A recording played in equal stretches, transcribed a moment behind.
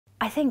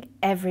I think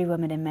every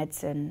woman in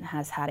medicine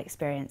has had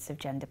experience of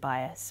gender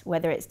bias,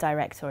 whether it's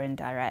direct or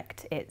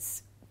indirect.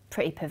 It's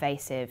pretty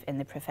pervasive in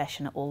the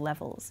profession at all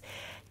levels.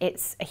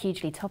 It's a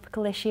hugely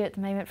topical issue at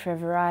the moment for a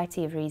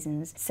variety of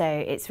reasons, so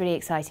it's really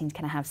exciting to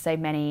kind of have so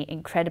many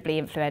incredibly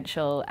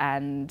influential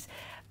and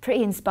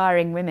pretty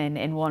inspiring women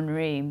in one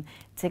room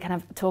to kind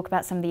of talk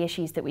about some of the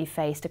issues that we've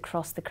faced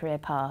across the career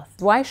path.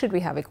 Why should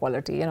we have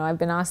equality? You know, I've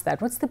been asked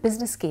that. What's the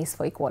business case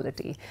for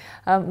equality?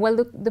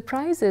 Well, the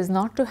prize is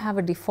not to have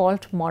a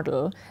default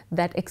model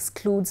that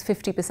excludes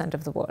 50%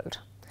 of the world.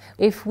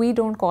 If we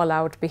don't call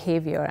out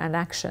behavior and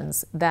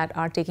actions that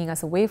are taking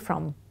us away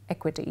from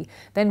equity,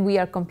 then we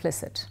are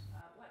complicit.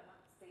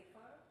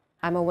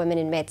 I'm a woman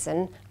in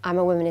medicine, I'm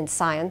a woman in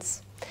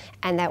science,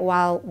 and that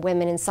while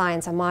women in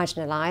science are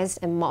marginalised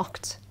and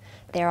mocked,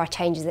 there are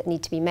changes that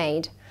need to be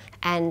made,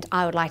 and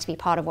I would like to be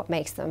part of what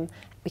makes them.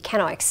 We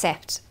cannot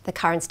accept the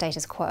current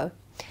status quo,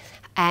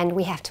 and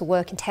we have to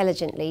work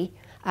intelligently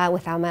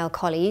with our male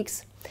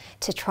colleagues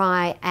to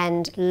try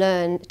and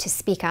learn to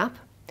speak up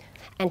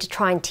and to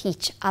try and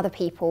teach other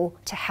people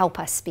to help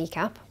us speak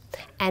up,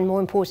 and more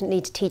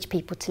importantly to teach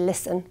people to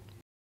listen.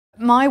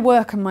 My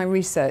work and my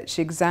research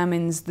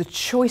examines the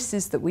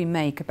choices that we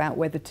make about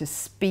whether to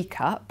speak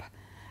up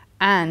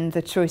and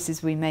the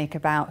choices we make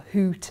about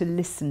who to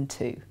listen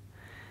to.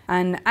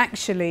 And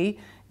actually,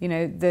 you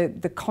know,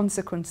 the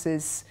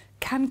consequences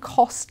can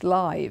cost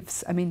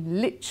lives. I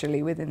mean,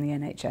 literally within the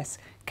NHS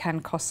can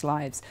cost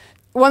lives.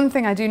 One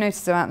thing I do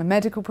notice about the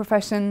medical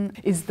profession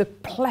is the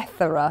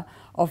plethora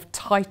of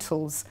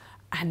titles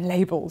and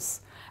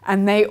labels.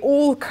 And they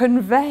all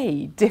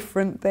convey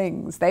different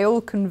things. They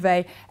all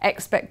convey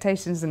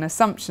expectations and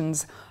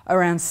assumptions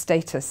around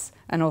status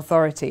and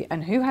authority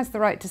and who has the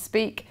right to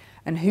speak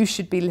and who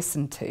should be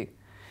listened to.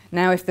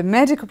 Now, if the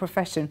medical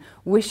profession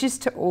wishes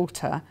to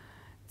alter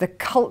the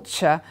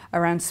culture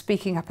around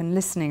speaking up and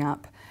listening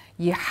up,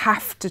 you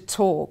have to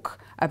talk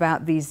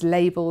about these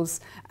labels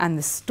and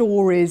the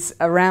stories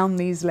around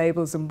these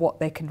labels and what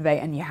they convey,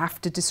 and you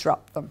have to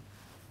disrupt them.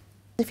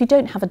 If you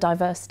don't have a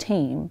diverse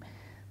team,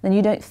 then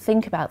you don't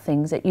think about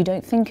things that you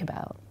don't think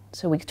about.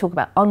 So we talk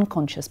about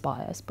unconscious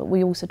bias, but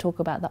we also talk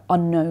about the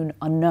unknown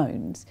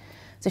unknowns.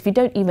 So if you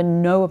don't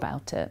even know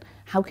about it,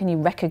 how can you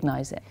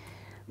recognise it?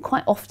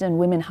 Quite often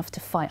women have to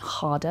fight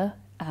harder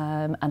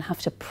and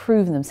have to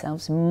prove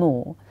themselves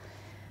more.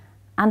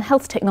 And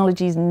health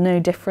technology is no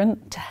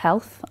different to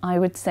health, I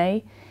would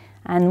say.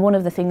 And one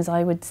of the things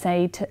I would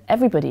say to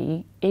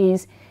everybody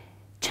is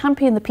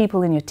champion the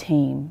people in your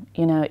team.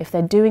 You know, if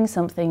they're doing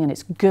something and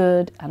it's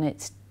good and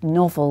it's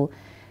novel,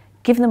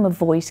 give them a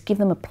voice, give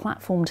them a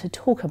platform to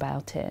talk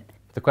about it.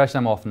 The question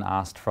I'm often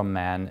asked from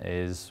men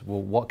is,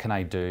 well, what can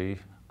I do?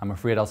 I'm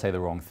afraid I'll say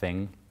the wrong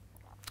thing.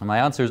 And my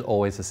answer is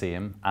always the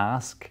same.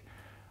 Ask,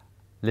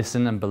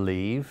 listen and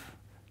believe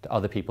to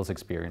other people's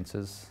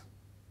experiences,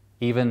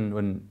 even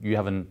when you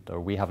haven't or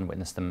we haven't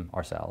witnessed them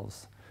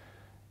ourselves.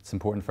 It's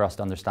important for us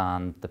to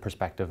understand the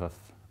perspective of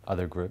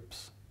other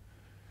groups.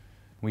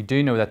 We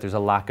do know that there's a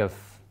lack of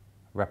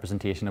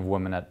representation of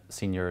women at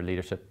senior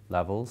leadership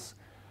levels,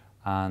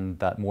 and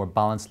that more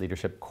balanced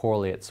leadership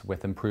correlates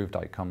with improved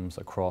outcomes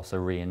across a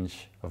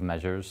range of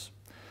measures.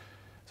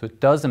 So it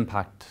does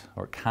impact,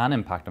 or can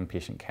impact, on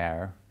patient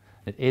care.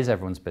 It is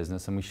everyone's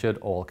business and we should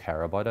all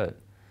care about it.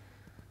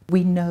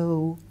 We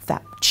know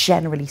that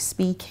generally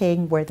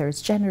speaking, where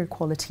there's gender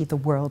equality, the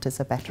world is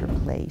a better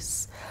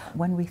place.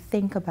 When we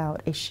think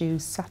about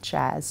issues such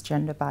as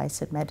gender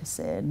bias in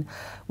medicine,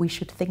 we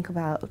should think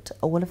about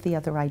all of the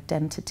other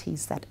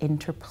identities that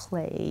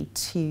interplay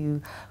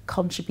to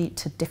contribute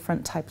to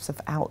different types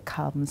of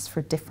outcomes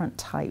for different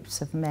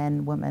types of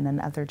men, women, and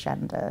other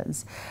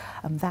genders.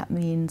 That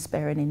means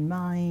bearing in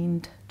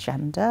mind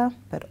gender,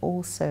 but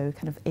also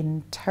kind of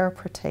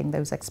interpreting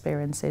those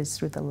experiences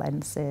through the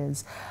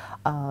lenses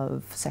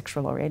of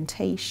sexual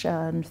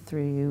orientation,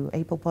 through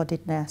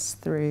able-bodiedness,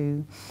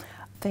 through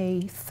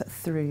faith,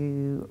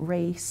 through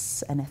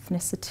race and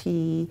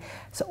ethnicity.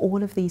 So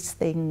all of these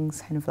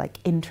things kind of like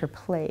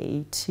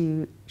interplay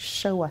to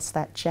show us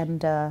that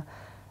gender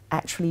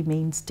actually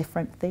means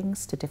different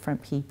things to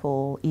different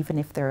people, even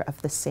if they're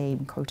of the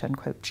same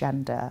quote-unquote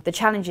gender. The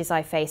challenges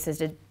I face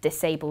as a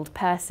disabled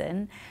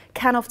person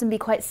can often be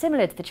quite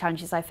similar to the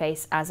challenges I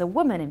face as a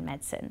woman in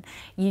medicine.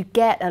 You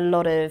get a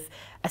lot of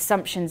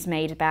assumptions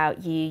made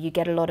about you, you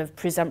get a lot of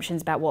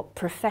presumptions about what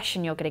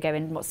profession you're going to go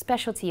in, what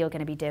specialty you're going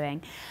to be doing.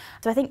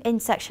 So I think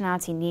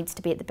intersectionality needs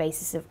to be at the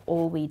basis of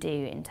all we do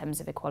in terms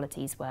of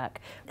equalities work.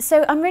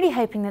 So I'm really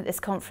hoping that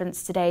this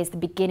conference today is the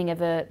beginning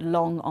of a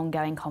long,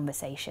 ongoing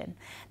conversation.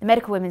 The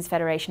Medical Women's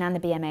Federation and the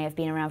BMA have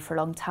been around for a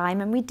long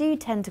time, and we do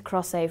tend to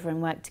cross over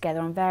and work together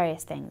on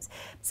various things.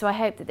 So I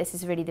hope that this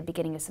is really the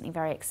beginning of something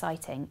very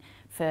exciting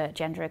for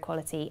gender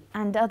equality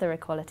and other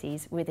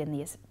equalities within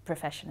the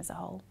profession as a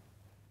whole.